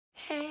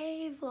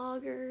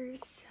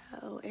vloggers,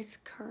 so it's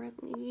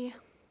currently,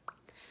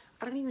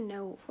 I don't even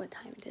know what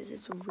time it is.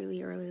 It's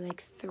really early,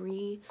 like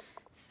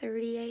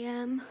 3:30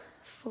 a.m.,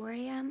 4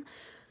 a.m.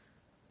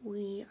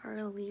 We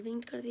are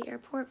leaving to go to the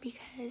airport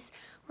because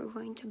we're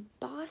going to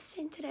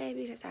Boston today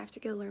because I have to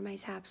go learn my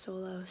tap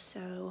solo.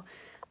 So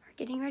we're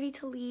getting ready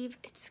to leave.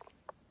 It's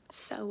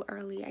so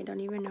early. I don't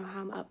even know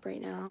how I'm up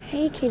right now.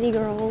 Hey kitty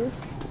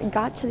girls, I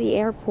got to the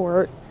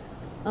airport.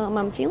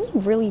 I'm feeling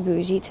really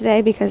bougie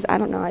today because I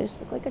don't know, I just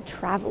look like a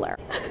traveler.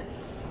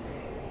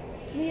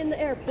 Me in the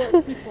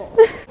airport people.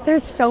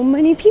 There's so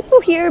many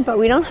people here, but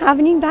we don't have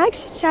any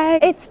bags to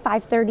check. It's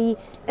 5:30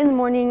 in the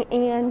morning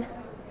and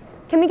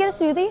can we get a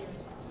smoothie?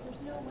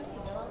 There's no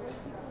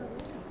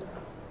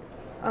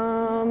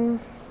way.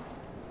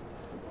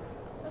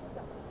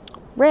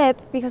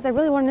 Rip, because I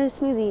really wanted a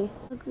smoothie.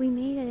 Look, we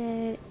made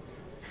it.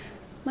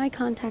 My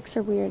contacts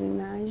are weird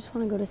and I just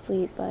want to go to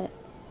sleep, but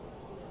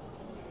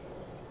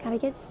gotta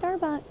get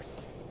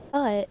Starbucks.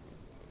 But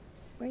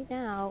right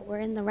now we're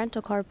in the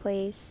rental car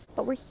place,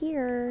 but we're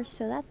here,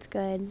 so that's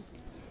good.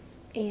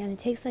 And it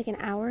takes like an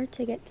hour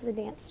to get to the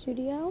dance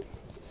studio.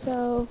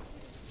 So,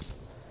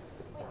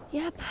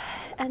 yep.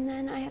 And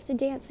then I have to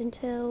dance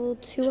until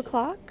 2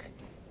 o'clock.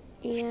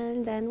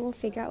 And then we'll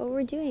figure out what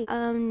we're doing.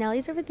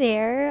 Nellie's over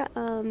there.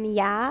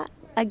 Yeah,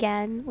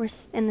 again, we're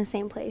in the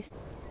same place.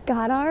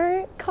 Got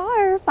our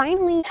car,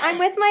 finally. I'm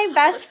with my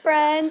best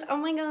friends. Oh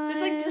my god. This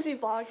is like Disney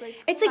vlog.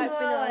 It's like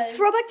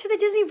throwback to the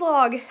Disney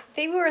vlog.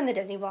 They were in the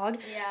Disney vlog.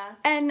 Yeah.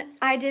 And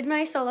I did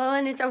my solo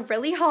and it's a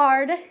really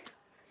hard.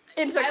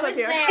 Insert clip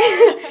here.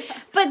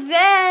 But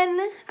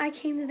then I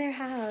came to their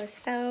house,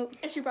 so.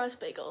 And she brought us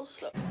bagels.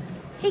 So.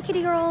 Hey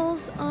kitty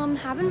girls,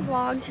 haven't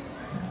vlogged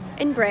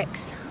in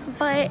bricks,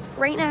 but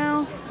right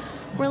now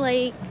we're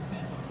like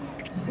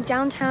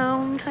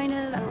downtown kind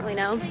of, I don't really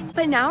know.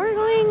 But now we're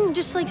going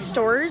just like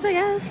stores, I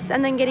guess,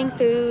 and then getting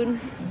food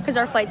because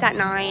our flight's at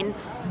 9.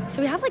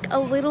 So we have like a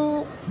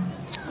little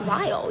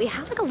while, we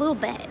have like a little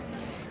bit.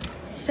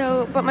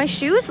 So, but my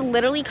shoe is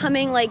literally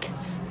coming like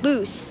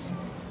loose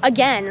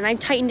again and I've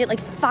tightened it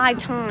like 5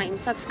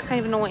 times. That's kind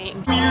of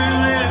annoying.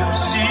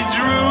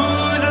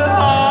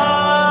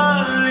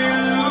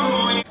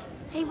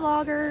 Hey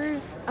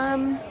vloggers,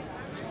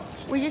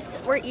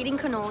 we're eating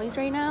cannolis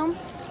right now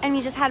and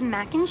we just had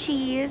mac and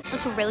cheese.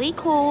 It's really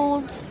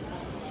cold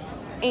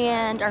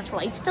and our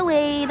flight's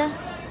delayed,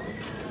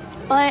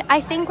 but I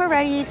think we're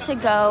ready to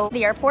go to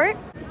the airport.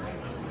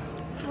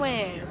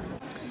 Wham.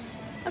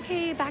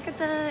 Okay, back at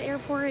the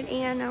airport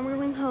and now we're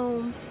going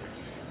home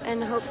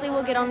and hopefully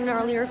we'll get on an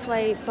earlier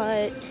flight,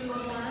 but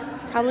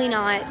probably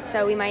not,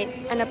 so we might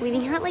end up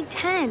leaving here at like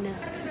 10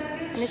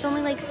 and it's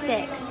only like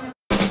 6.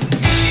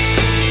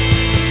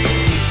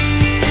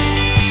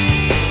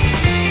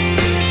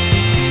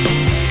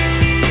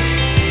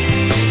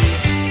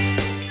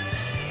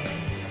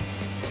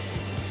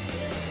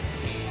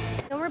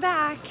 We're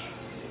back,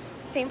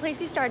 same place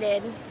we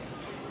started,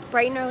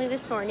 bright and early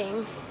this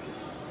morning.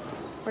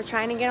 We're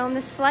trying to get on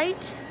this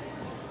flight.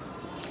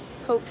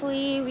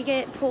 Hopefully we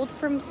get pulled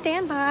from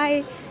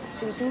standby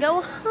so we can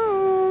go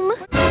home.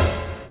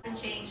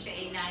 Change to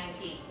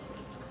 819.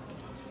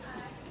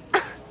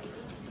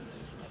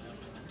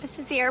 This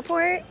is the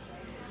airport.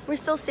 We're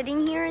still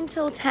sitting here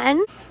until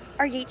 10.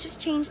 Our gate just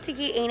changed to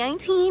gate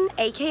A19,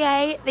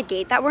 aka the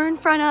gate that we're in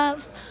front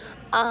of.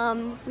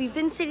 We've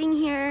been sitting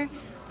here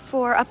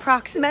for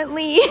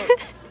approximately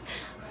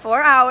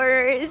 4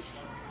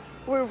 hours.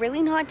 We're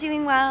really not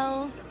doing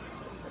well.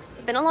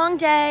 It's been a long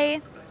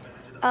day.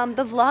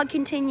 The vlog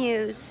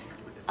continues.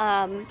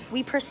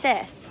 We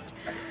persist.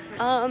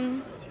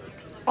 All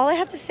I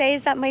have to say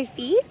is that my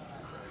feet,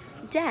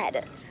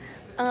 dead.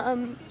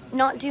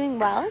 Not doing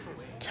well.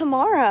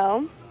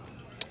 Tomorrow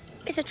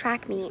is a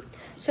track meet,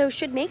 so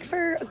should make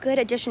for a good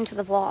addition to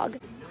the vlog.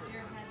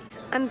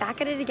 I'm back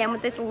at it again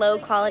with this low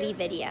quality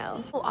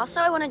video. Oh,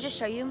 also, I want to just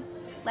show you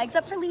legs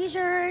up for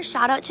leisure.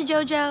 Shout out to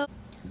JoJo.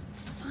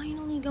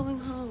 Finally going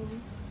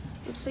home.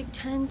 It's like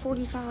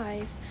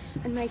 10:45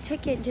 and my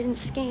ticket didn't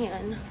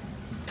scan.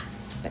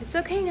 But it's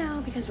okay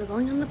now because we're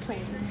going on the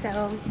plane.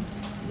 So,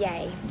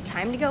 yay.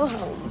 Time to go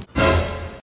home.